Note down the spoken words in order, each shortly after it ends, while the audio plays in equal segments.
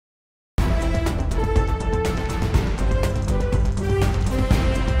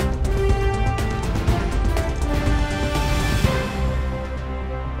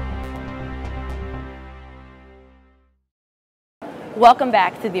Welcome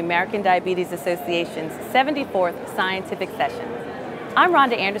back to the American Diabetes Association's 74th Scientific Session. I'm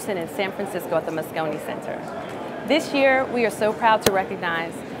Rhonda Anderson in San Francisco at the Moscone Center. This year, we are so proud to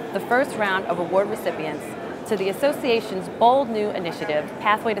recognize the first round of award recipients to the association's bold new initiative,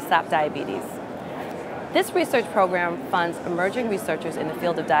 Pathway to Stop Diabetes. This research program funds emerging researchers in the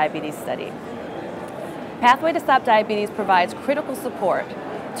field of diabetes study. Pathway to Stop Diabetes provides critical support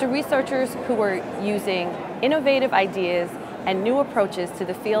to researchers who are using innovative ideas and new approaches to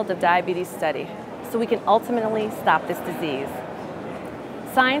the field of diabetes study so we can ultimately stop this disease.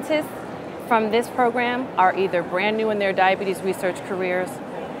 Scientists from this program are either brand new in their diabetes research careers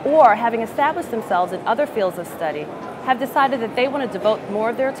or, having established themselves in other fields of study, have decided that they want to devote more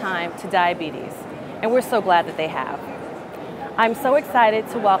of their time to diabetes, and we're so glad that they have. I'm so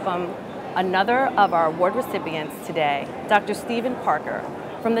excited to welcome another of our award recipients today, Dr. Stephen Parker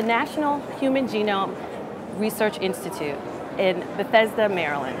from the National Human Genome Research Institute in Bethesda,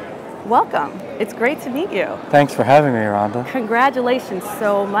 Maryland. Welcome. It's great to meet you. Thanks for having me, Rhonda. Congratulations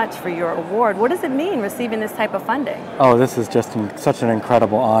so much for your award. What does it mean receiving this type of funding? Oh, this is just such an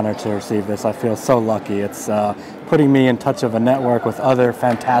incredible honor to receive this. I feel so lucky. It's putting me in touch of a network with other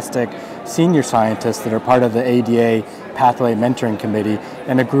fantastic senior scientists that are part of the ADA Pathway Mentoring Committee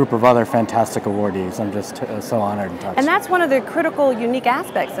and a group of other fantastic awardees. I'm just so honored and touched. And that's one of the critical, unique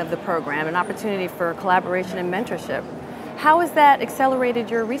aspects of the program, an opportunity for collaboration and mentorship. How has that accelerated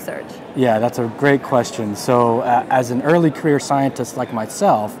your research? Yeah, that's a great question. So as an early career scientist like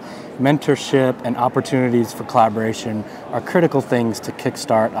myself, mentorship and opportunities for collaboration are critical things to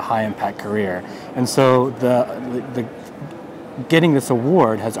kickstart a high impact career. And so the getting this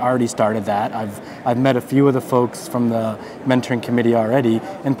award has already started that. I've met a few of the folks from the mentoring committee already.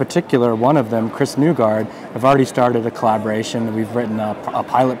 In particular, one of them, Chris Newgard, have already started a collaboration. We've written a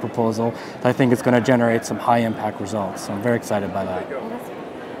pilot proposal that I think is going to generate some high impact results. So I'm very excited by that.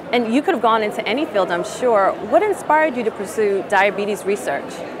 And you could have gone into any field, I'm sure. What inspired you to pursue diabetes research?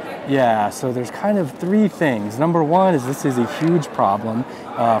 Yeah, so there's kind of three things. Number one is this is a huge problem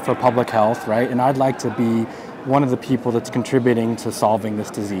for public health, right? And I'd like to be one of the people that's contributing to solving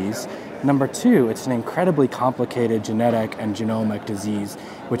this disease. Number two, it's an incredibly complicated genetic and genomic disease,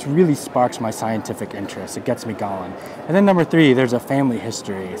 which really sparks my scientific interest. It gets me going. And then number three, there's a family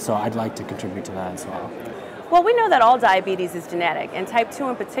history, so I'd like to contribute to that as well. Well, we know that all diabetes is genetic, and type 2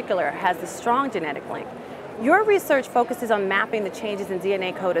 in particular has a strong genetic link. Your research focuses on mapping the changes in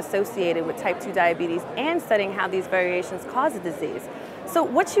DNA code associated with type 2 diabetes and studying how these variations cause the disease. So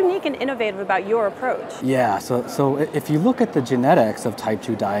what's unique and innovative about your approach? Yeah, so if you look at the genetics of type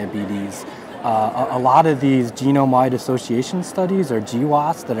 2 diabetes, a lot of these genome-wide association studies, or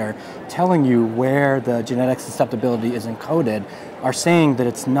GWAS, that are telling you where the genetic susceptibility is encoded are saying that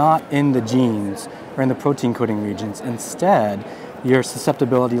it's not in the genes or in the protein coding regions. Instead, your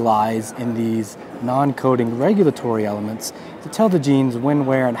susceptibility lies in these non-coding regulatory elements that tell the genes when,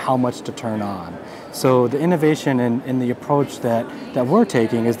 where, and how much to turn on. So the innovation in the approach that we're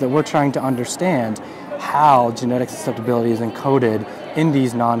taking is that we're trying to understand how genetic susceptibility is encoded in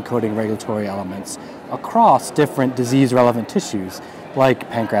these non-coding regulatory elements across different disease-relevant tissues like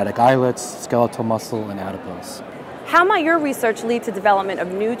pancreatic islets, skeletal muscle, and adipose. How might your research lead to development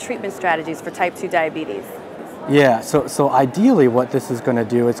of new treatment strategies for type 2 diabetes? Yeah, so ideally what this is going to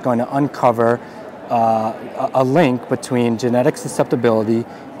do, it's going to uncover a link between genetic susceptibility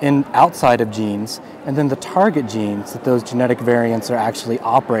outside of genes and then the target genes that those genetic variants are actually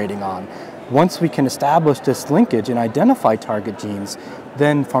operating on. Once we can establish this linkage and identify target genes,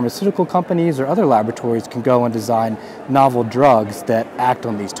 then pharmaceutical companies or other laboratories can go and design novel drugs that act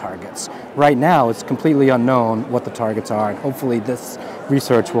on these targets. Right now, it's completely unknown what the targets are, and hopefully this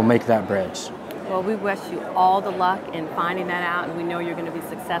research will make that bridge. Well, we wish you all the luck in finding that out, and we know you're going to be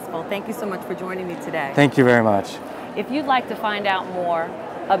successful. Thank you so much for joining me today. Thank you very much. If you'd like to find out more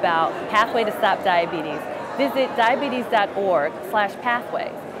about Pathway to Stop Diabetes, visit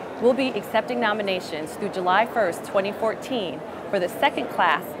diabetes.org/pathway. We'll be accepting nominations through July 1st, 2014 for the second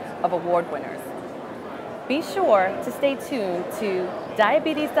class of award winners. Be sure to stay tuned to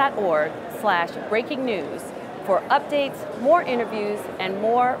diabetes.org/breaking news for updates, more interviews, and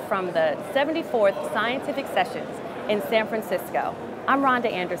more from the 74th Scientific Sessions in San Francisco. I'm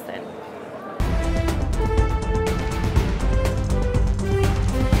Rhonda Anderson.